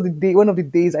 Like, those are the day, one of the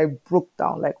days I broke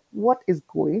down. Like, what is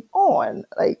going on?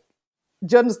 Like,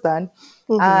 do you understand?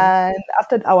 Mm. And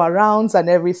after our rounds and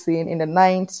everything in the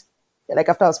night, like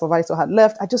after our supervisor had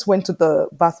left, I just went to the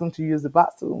bathroom to use the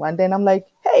bathroom. And then I'm like,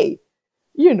 hey,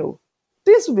 you know,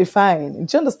 this will be fine.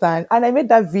 Do you understand? And I made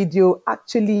that video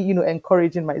actually,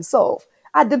 encouraging myself.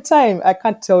 At the time, I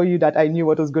can't tell you that I knew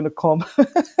what was going to come.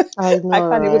 I I know,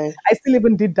 can't even, right? I still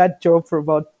even did that job for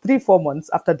about 3, 4 months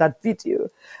after that video.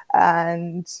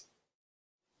 And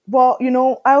well,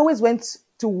 I always went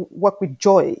to work with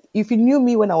joy. If you knew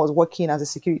me when I was working as a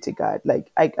security guard,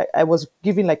 like I was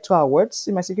giving like 2 awards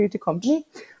in my security company.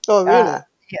 Oh, Uh, really?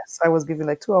 yes, I was giving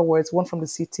like 2 awards, one from the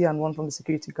city and one from the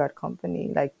security guard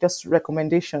company, like just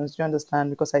recommendations. Do you understand?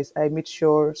 Because I made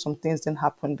sure some things didn't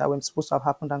happen that were supposed to have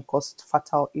happened and caused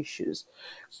fatal issues.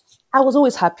 I was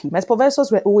always happy. My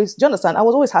supervisors were always, do you understand? I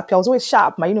was always happy. I was always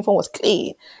sharp. My uniform was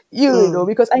clean, Mm.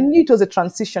 because I knew it was a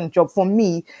transition job for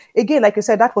me. Again, like I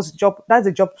said, that's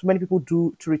a job many people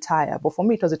do to retire. But for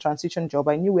me, it was a transition job.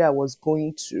 I knew where I was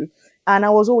going to. And I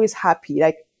was always happy.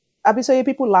 Like, Abisoye,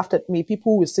 people laughed at me.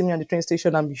 People would see me on the train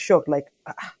station and be shocked, like,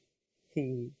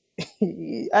 hey.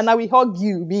 And I will hug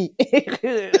you, me. In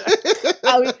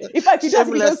fact, if you do as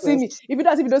if you don't see Shamelessness. me, if you do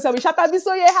as if you don't see me, shut up, be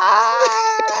so yeah,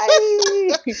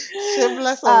 hi.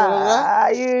 Shameless of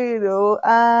another.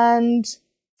 And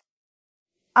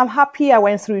I'm happy I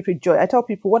went through it with joy. I tell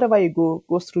people, whatever you go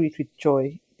through it with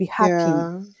joy. Be happy. Yeah.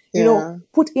 Yeah.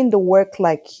 Put in the work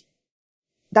like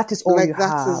that is all you Like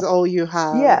that is have. all you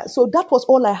have. Yeah, so that was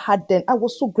all I had then. I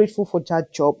was so grateful for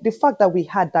that job. The fact that we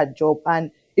had that job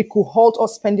and it could halt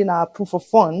us spending our proof of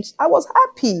funds, I was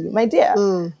happy, my dear.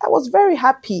 Mm. I was very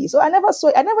happy. So I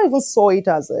never even saw it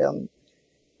as do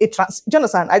you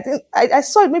understand? I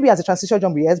saw it maybe as a transition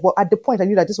job, yes, but at the point I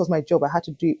knew that this was my job. I had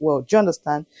to do it well. Do you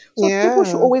understand? So people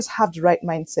should Yeah. always have the right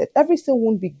mindset. Everything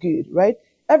won't be good, right?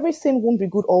 Everything won't be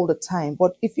good all the time.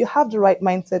 But if you have the right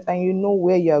mindset and you know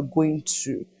where you're going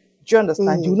to, do you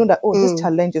understand? You Mm. know that, oh, this Mm.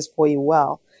 challenge is for a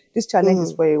while. This challenge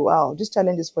is Mm. for a while. This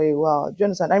challenge is for a while. Do you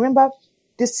understand? I remember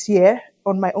this year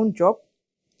on my own job,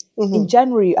 in Mm.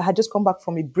 January, I had just come back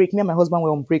from a break. Me and my husband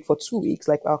were on break for 2 weeks,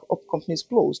 like our company is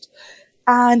closed.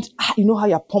 And you know how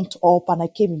you're pumped up. And I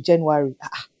came in January.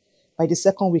 By the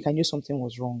second week, I knew something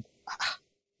was wrong.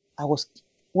 I was,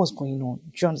 what's going on?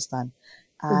 Do you understand?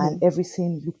 And Mm.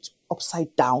 everything looked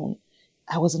upside down.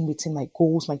 I wasn't meeting my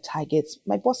goals, my targets.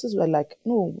 My bosses were like,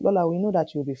 no, Lola, we know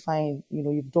that you'll be fine.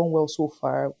 You've done well so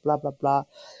far, blah, blah, blah.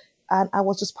 And I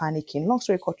was just panicking. Long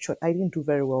story cut short, I didn't do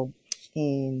very well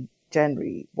in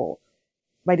January. But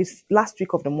by this last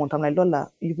week of the month, I'm like,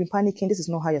 Lola, you've been panicking. This is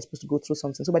not how you're supposed to go through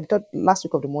something. So by the last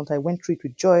week of the month, I went through it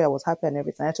with joy. I was happy and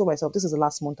everything. I told myself, this is the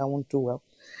last month I won't do well,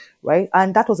 right?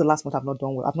 And that was the last month I've not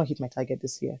done well. I've not hit my target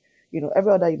this year.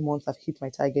 Every other month I've hit my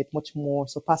target much more,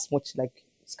 surpassed much, like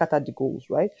scattered the goals,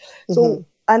 right? So Mm.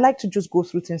 I like to just go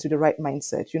through things with the right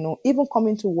mindset. Even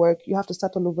coming to work, you have to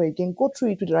start all over again. Go through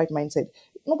it with the right mindset.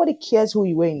 Nobody cares who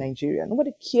you were in Nigeria.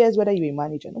 Nobody cares whether you're a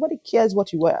manager. Nobody cares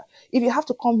what you were. If you have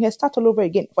to come here, start all over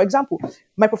again. For example,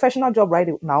 my professional job right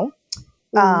now,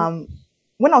 Mm.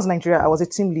 when I was in Nigeria, I was a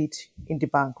team lead in the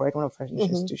bank, right? One of the financial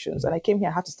Mm. institutions. And I came here,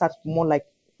 I had to start more like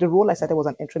the role I started was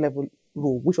an entry level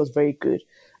role, which was very good.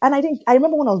 And I think I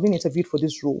remember when I was being interviewed for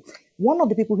this role, one of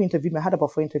the people who interviewed me, I had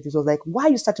about 4 interviews, was like, "Why are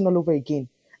you starting all over again?"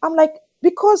 I'm like,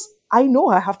 "Because I know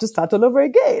I have to start all over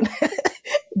again."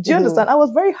 Do you Mhm. understand? I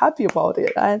was very happy about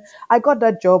it. And I got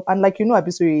that job. And like,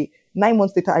 Abisuri, 9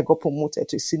 months later, I got promoted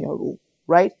to a senior role,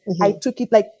 right? I Mhm. took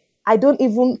it like, I don't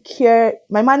even care.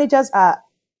 My managers are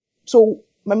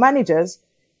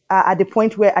at the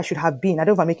point where I should have been. I don't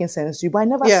know if I'm making sense to you, but I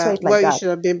never saw Yeah, it like where you that. should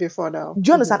have been before now. Do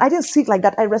you understand? Mhm. I didn't see it like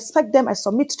that. I respect them. I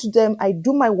submit to them. I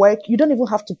do my work. You don't even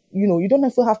have to, you don't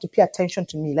even have to pay attention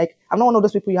to me. Like, I'm not one of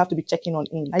those people you have to be checking on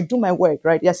in. I do my work,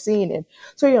 right? You're seeing it.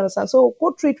 So you understand? So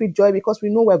go treat with joy because we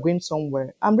know we're going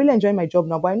somewhere. I'm really enjoying my job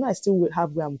now, but I know I still will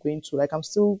have where I'm going to. Like, I'm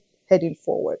still heading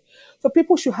forward. So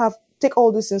people should take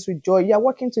all these things with joy. You're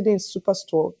working today in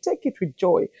Superstore. Take it with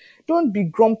joy. Don't be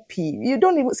grumpy. You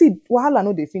don't even see wahala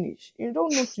no they finish. You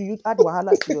don't know to add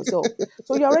wahala to yourself.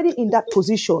 So you're already in that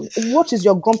position. What is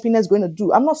your grumpiness going to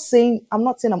do? I'm not saying I'm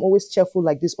always cheerful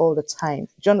like this all the time.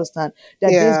 Do you understand? There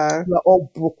are days Yeah. you are all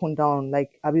broken down.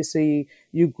 Like obviously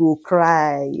you go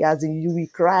cry, as in you will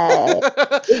cry.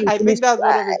 When you I finish think that's one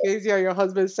of cry, the things you and your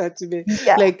husband said to me.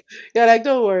 yeah, Like, you're like,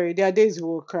 don't worry, there are days you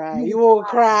will cry. you You will will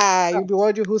cry. cry. You'll be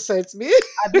wondering who sent me.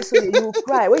 So you will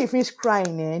cry. When you finish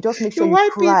crying, just make sure You you wipe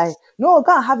it. cry. No,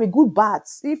 go and have a good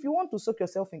bath. If you want to soak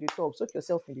yourself in the tub, soak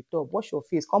yourself in the tub. Wash your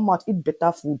face. Come out, eat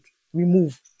better food. We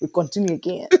move. We continue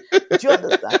again. Do you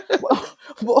understand?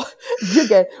 But do you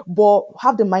get? But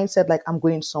have the mindset like I'm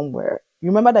going somewhere. You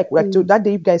remember Mm. that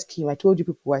day you guys came. I told you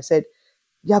people. I said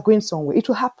you're going somewhere. It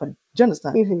will happen. Do you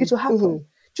understand? It Mhm. will happen. Mhm.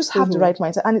 Just have the Mhm. right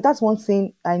mindset. And that's one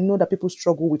thing I know that people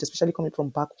struggle with, especially coming from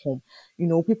back home.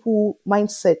 People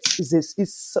mindset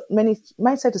is many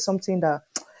mindset is something that,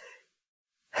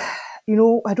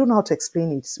 I don't know how to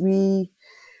explain it.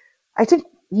 I think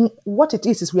what it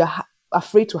is we are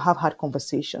afraid to have hard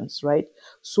conversations, right?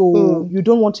 So Mm. you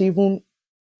don't want to even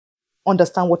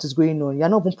understand what is going on. You're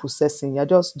not even processing. Do you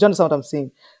understand what I'm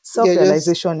saying? Self You're just.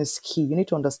 realization is key. You need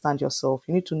to understand yourself.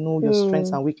 You need to know your strengths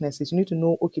Mm. and weaknesses. You need to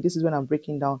know, okay, this is when I'm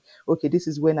breaking down. Okay, this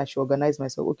is when I should organize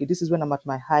myself. Okay, this is when I'm at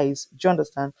my highs. Do you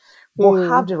understand? But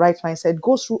have Mm. the right mindset.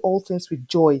 Go through all things with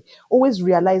joy. Always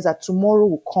realize that tomorrow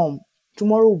will come.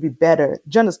 Tomorrow will be better.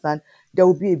 Do you understand? There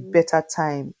will be a better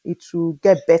time. It will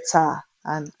get better.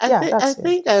 And I yeah, think I that's it.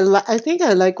 think I think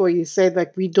I like what you said.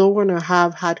 Like we don't want to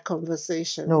have hard No,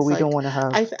 conversations. we don't Like want to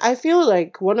have. I feel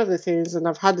like one of the things, and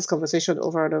I've had this conversation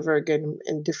over and over again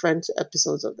in different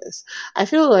episodes of this. I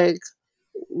feel like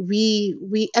we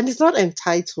and it's not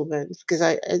entitlement because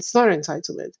I it's not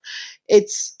entitlement.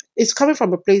 It's coming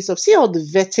from a place of see all the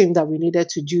vetting that we needed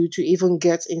to do to even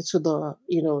get into the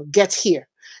get here.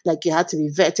 Like you had to be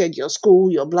vetted, your school,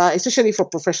 your blah, especially for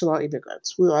professional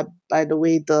immigrants, who are, by the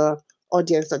way, the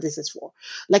audience that this is for.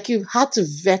 Like you had to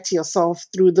vet yourself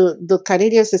through the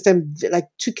Canadian system, like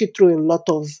took you through a lot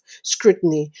of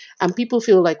scrutiny. And people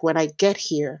feel like when I get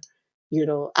here,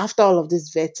 after all of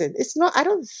this vetting, it's not, I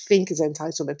don't think it's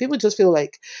entitlement. People just feel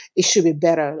like it should be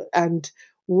better. And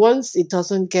once it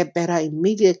doesn't get better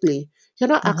immediately, you're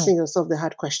not Mhm, asking yourself the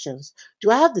hard questions. Do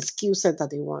I have the skill set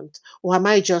that they want? Or am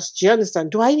I just, do you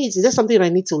understand? Is there something I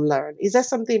need to learn? Is there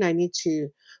something I need to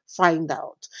find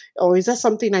out? Or is there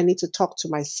something I need to talk to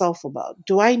myself about?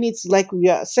 Do I need to, like we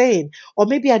are saying, or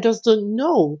maybe I just don't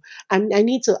know and I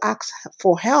need to ask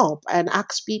for help and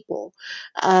ask people.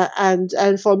 And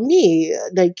for me,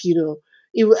 like,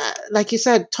 like you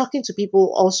said, talking to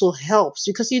people also helps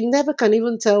because you never can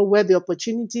even tell where the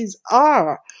opportunities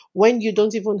are when you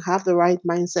don't even have the right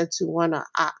mindset to want to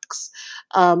ask,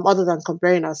 other than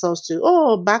comparing ourselves to,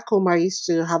 oh, back home I used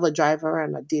to have a driver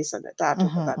and a this and a that and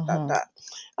a mhm, mhm, that,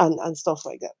 and stuff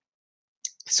like that.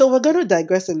 So we're going to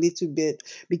digress a little bit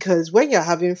because when you're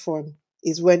having fun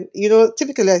is when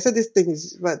typically I said this thing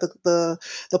is right, the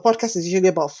podcast is usually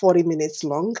about 40 minutes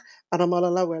long, and I'm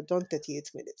all we're done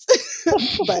 38 minutes.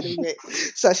 By the way,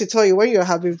 so I should tell you, when you're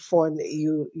having fun,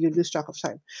 you lose track of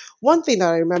time. One thing that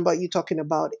I remember you talking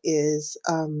about is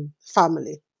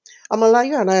family. Amala,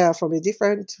 you and I are from a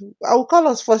different, I will call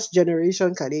us first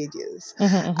generation Canadians.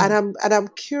 mhm, And mhm, I'm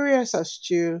curious as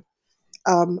to,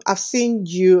 I've seen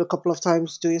you a couple of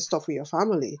times doing stuff with your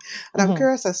family, and I'm mhm.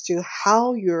 curious as to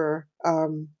how you're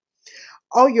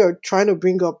trying to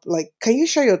bring up. Like, can you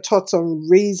share your thoughts on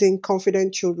raising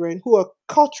confident children who are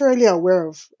culturally aware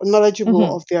of, knowledgeable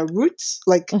Mhm, of their roots?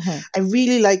 Like, mhm. I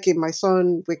really like it. My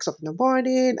son wakes up in the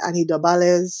morning and he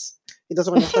dobales. He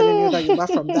doesn't understand any other Yoruba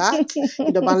from that. He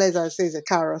dobales and says a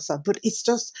carousel. But it's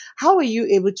just, how are you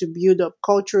able to build up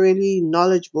culturally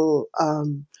knowledgeable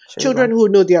children Children. who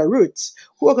know their roots,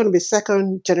 who are going to be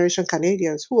second generation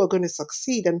Canadians, who are going to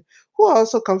succeed, and who are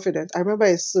also confident. I remember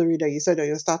a story that you said on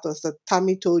your status that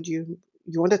Tammy told you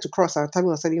you wanted to cross, and Tammy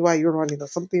was telling you why you're running or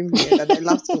something weird, and I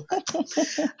laughed so hard.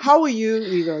 How are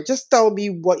you, just tell me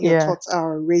what your Yeah. thoughts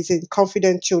are on raising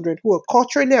confident children who are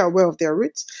culturally aware of their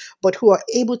roots, but who are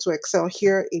able to excel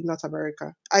here in North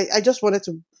America. I just wanted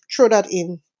to throw that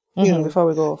in, Before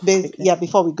we go off quickly. yeah,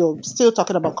 before we go. Still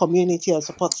talking about community and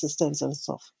support systems and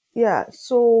stuff. Yeah.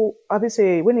 So I would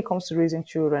say when it comes to raising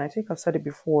children, I think I've said it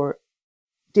before,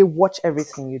 they watch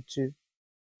everything you do.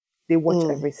 They watch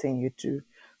Mm, everything you do.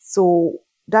 So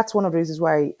that's one of the reasons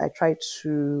why I try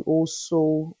to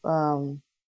also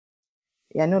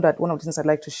yeah, I know that one of the things I'd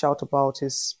like to shout about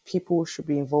is people should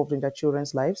be involved in their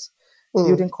children's lives, mm,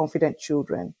 building confident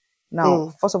children. Now,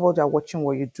 mm, first of all, they're watching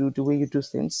what you do, the way you do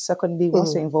things. Secondly,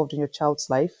 once mm, they're involved in your child's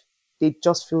life, they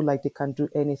just feel like they can do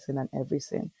anything and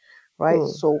everything, right? mm,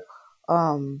 So,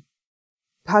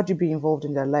 how do you be involved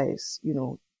in their lives?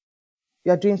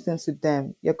 You're doing things with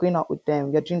them, you're going out with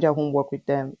them, you're doing their homework with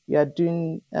them, you're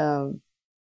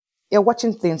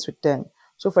watching things with them.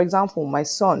 So, for example, my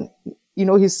son,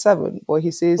 he's 7, but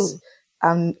he says, mm,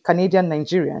 I'm Canadian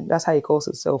Nigerian. That's how he calls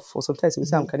himself. For sometimes he will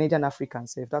say, I'm mm. Canadian African.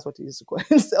 So if that's what he used to call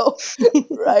himself,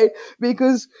 right?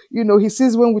 Because, he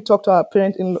sees when we talk to our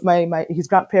parents, his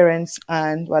grandparents,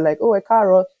 and we're like, oh,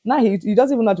 Ekaro. Now he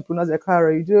doesn't even know how to pronounce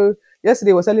Ekaro. Yesterday,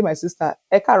 he was telling my sister,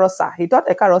 Ekarosa. He thought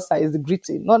Ekarosa is the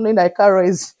greeting, not knowing that Ekaro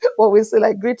is what we say,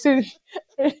 like greeting.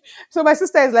 So my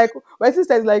sister is like,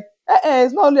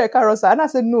 it's not only a carousel. And I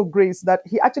said, no, Grace, that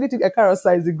he actually took a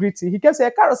carousel is a greeting. He kept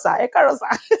saying, a carousel.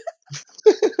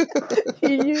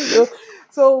 you know.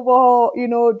 So, well,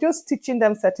 just teaching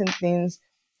them certain things.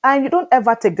 And you don't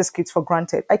ever take these kids for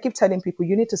granted. I keep telling people,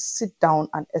 you need to sit down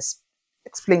and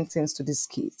explain things to these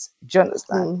kids. Do you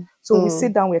understand? Mm, So we mm,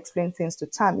 sit down, we explain things to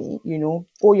Tammy,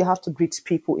 or you have to greet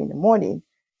people in the morning.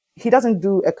 He doesn't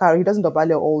do a car, he doesn't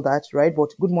dobale all that, right?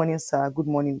 But good morning, sir, good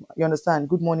morning. You understand?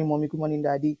 Good morning, mommy, good morning,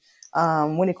 daddy.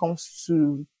 When it comes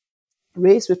to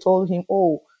race, we told him,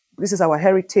 oh, this is our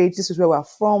heritage, this is where we're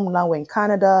from. Now we're in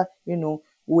Canada, he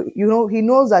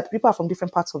knows that people are from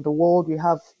different parts of the world. We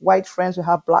have white friends, we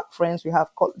have black friends, we have,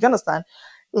 do you understand?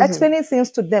 mhm. Explaining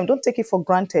things to them, don't take it for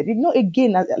granted.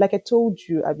 Again, like I told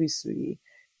you, Abisui,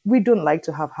 we don't like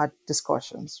to have hard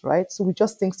discussions, right? So we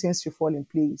just think things should fall in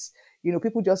place.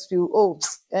 People just feel, oh,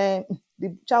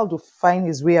 the child will find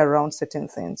his way around certain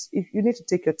things. If you need to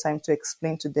take your time to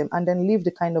explain to them and then live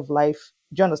the kind of life,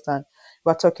 do you understand?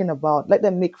 We're talking about, let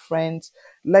them make friends,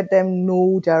 let them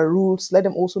know their roots, let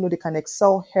them also know they can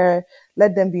excel here,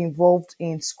 let them be involved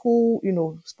in school,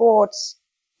 sports,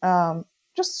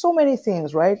 just so many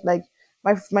things, right? Like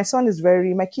my son is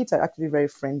my kids are actually very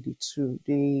friendly too.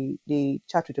 They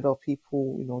chat with a lot of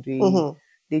people, Mhm.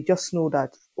 they just know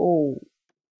that, oh,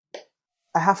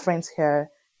 I have friends here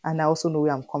and I also know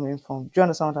where I'm coming from. Do you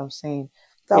understand what I'm saying?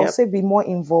 So I would Yep. say be more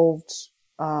involved.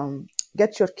 Um,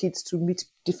 get your kids to meet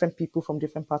different people from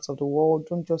different parts of the world.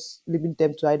 Don't just limit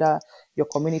them to either your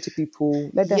community people.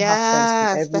 Let them have friends from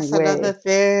Yes, that's everywhere. another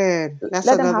thing. That's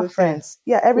Let them another have thing. friends.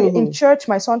 Yeah, every in Mhm. church,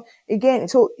 my son again.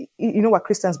 So we're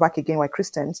Christians back again. We're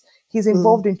Christians. He's Mm,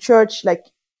 involved in church. Like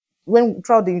when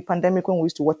throughout the pandemic, when we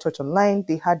used to watch church online,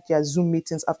 they had their Zoom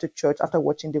meetings after church. After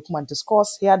watching, they come and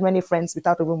discuss. He had many friends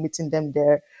without even meeting them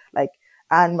there. Like,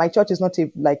 and my church is not a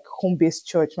like home-based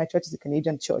church. My church is a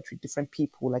Canadian church with different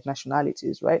people, like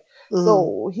nationalities, right? mm.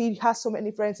 So he has so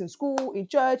many friends in school, in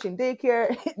church, in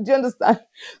daycare. Do you understand?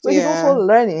 So he's also Yeah.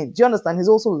 learning. Do you understand? He's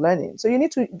also learning. So you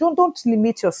need to don't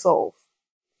limit yourself.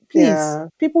 Please, Yeah.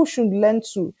 people should learn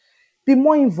to be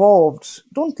more involved.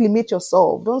 Don't limit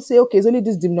yourself. Don't say, okay, it's only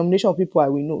this denomination of people I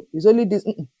will know. It's only this.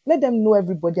 Mm-mm. Let them know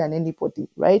everybody and anybody,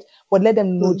 right? But let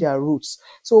them know Mm, their roots.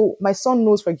 So my son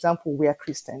knows, for example, we are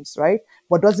Christians, right?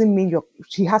 But doesn't mean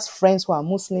he has friends who are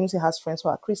Muslims, he has friends who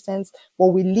are Christians, but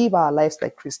we live our lives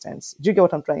like Christians. Do you get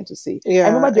what I'm trying to say? I yeah,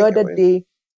 remember I the get other it. day,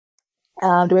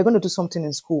 they were going to do something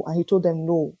in school, and he told them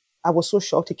no. I was so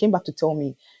shocked. He came back to tell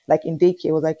me, like in daycare,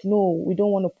 he was like, no, we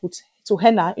don't want to put so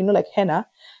henna, like henna.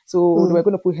 So they were Mm,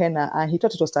 going to put henna, and he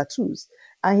thought it was tattoos.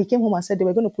 And he came home and said they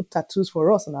were going to put tattoos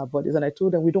for us on our bodies. And I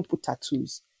told them we don't put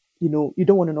tattoos. You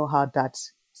don't want to know how that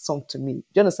sunk to me. Do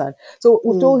you understand? So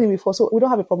we've told mm. him before. So we don't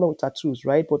have a problem with tattoos,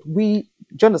 right? But do you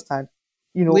understand?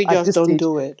 We At just this don't stage,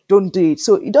 do it. don't do it.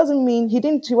 So it doesn't mean he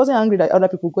wasn't angry that other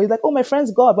people go. He's like, oh, my friends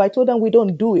go, but I told them we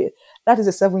don't do it. That is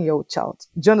a 7-year-old child.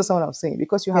 Do you understand what I'm saying?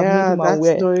 Because you have made Yeah, him that's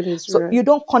aware. knowing his So right. you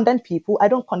don't condemn people. I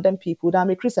don't condemn people. That I'm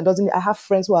a Christian doesn't mean I have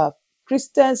friends who are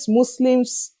Christians,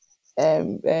 Muslims,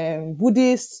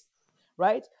 Buddhists,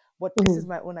 right? but this is Mm-hmm.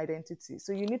 my own identity.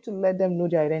 So you need to let them know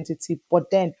their identity, but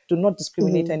then do not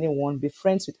discriminate Mm-hmm. anyone. Be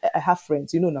friends with, I have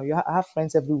friends, now, I have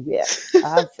friends everywhere. I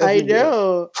have I everywhere.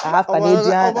 know. I have Well,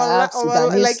 Canadian, I have like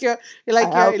Sudanese, you're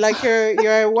I have,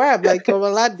 you're aware of like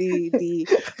well, the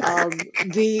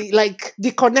like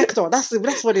the connector.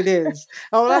 That's what it is.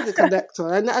 Oh, that's the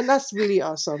connector, and that's really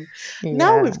awesome.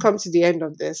 Now yeah. we've come to the end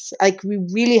of this. Like we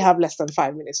really have less than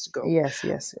 5 minutes to go. Yes,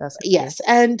 yes, that's okay. Yes,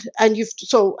 and you've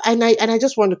so and I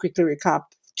just want to quickly recap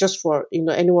just for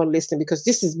anyone listening, because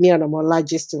this is me and Amola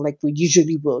gisting like we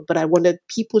usually will, but I wanted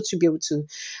people to be able to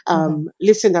Mm-hmm,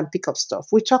 listen and pick up stuff.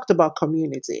 We talked about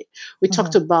community. We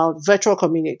talked mm-hmm, about virtual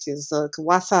communities, like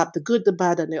WhatsApp, the good, the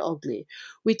bad, and the ugly.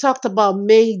 We talked about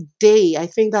May Day. I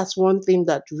think that's one thing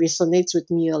that resonates with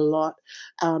me a lot.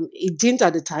 It didn't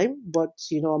at the time, but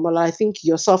Amola, I think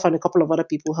yourself and a couple of other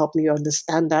people helped me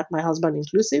understand that, my husband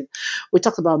inclusive. We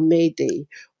talked about May Day.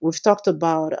 We've talked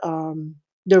about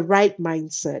the right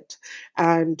mindset.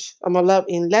 And Amala,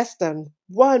 in less than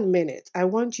 1 minute, I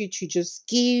want you to just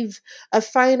give a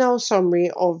final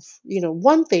summary of,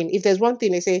 one thing. If there's one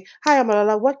thing they say, hi,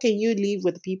 Amalala, what can you leave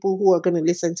with the people who are going to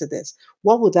listen to this?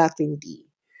 What would that thing be?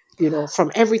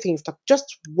 From everything you've talked,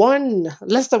 just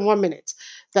less than 1 minute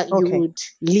that you okay. would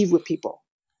leave with people.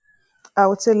 I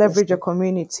would say leverage your Listening.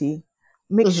 community.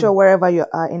 Make sure Mm-hmm. wherever you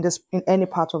are in any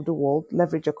part of the world,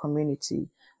 leverage your community.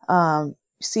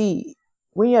 See,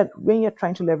 when you're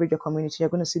trying to leverage your community, you're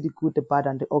going to see the good, the bad,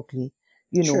 and the ugly.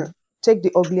 You know, Sure. take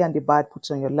the ugly and the bad,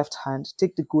 put on your left hand.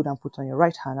 Take the good and put on your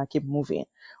right hand, and keep moving.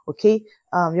 Okay.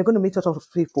 You're going to meet a lot of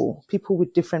people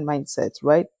with different mindsets,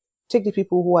 right? Take the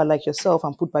people who are like yourself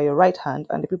and put by your right hand,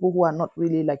 and the people who are not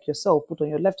really like yourself, put on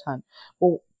your left hand.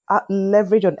 But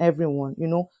leverage on everyone.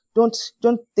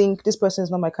 Don't think this person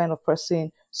is not my kind of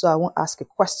person, so I won't ask a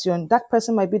question. That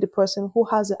person might be the person who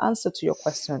has the answer to your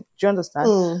question. Do you understand?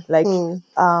 Mm, Like,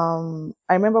 mm,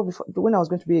 I remember before, when I was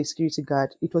going to be a security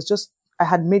guard, it was just I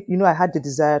had the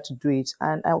desire to do it,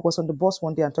 and I was on the bus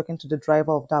one day and talking to the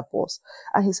driver of that bus,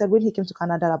 and he said when he came to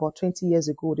Canada about 20 years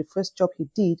ago, the first job he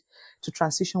did to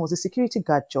transition was a security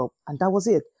guard job, and that was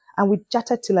it. And we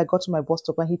chatted till I got to my bus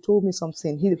stop, and he told me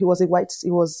something. He was a white.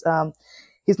 He was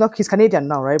he's Canadian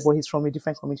now, right? But he's from a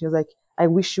different community. He was like, I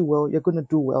wish you well. You're gonna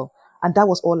do well, and that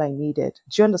was all I needed.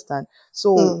 Do you understand?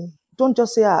 So mm, don't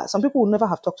just say, some people will never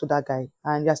have talked to that guy,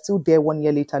 and you're still there 1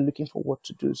 year later looking for what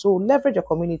to do. So leverage your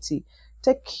community.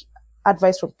 Take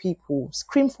advice from people.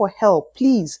 Scream for help,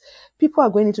 please. People are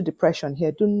going into depression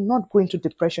here. Do not go into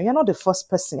depression. You're not the first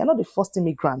person. You're not the first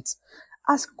immigrant.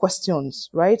 Ask questions,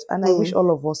 right? And I wish mm.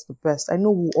 all of us the best. I know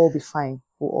we'll all be fine.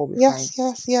 We'll all be fine. Yes,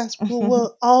 yes, yes. We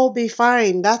will all be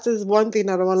fine. That is one thing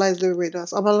that Amala is doing with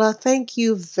us. Amala, thank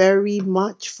you very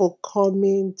much for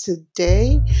coming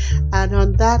today. And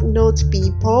on that note,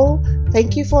 people,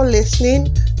 thank you for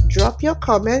listening. Drop your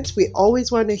comments. We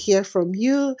always want to hear from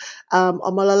you.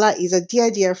 Amalala is a dear,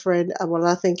 dear friend.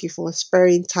 Amala, thank you for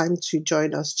sparing time to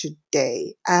join us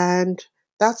today. And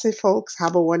that's it, folks.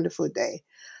 Have a wonderful day.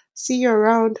 See you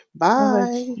around. All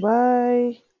right. Bye.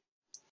 Bye.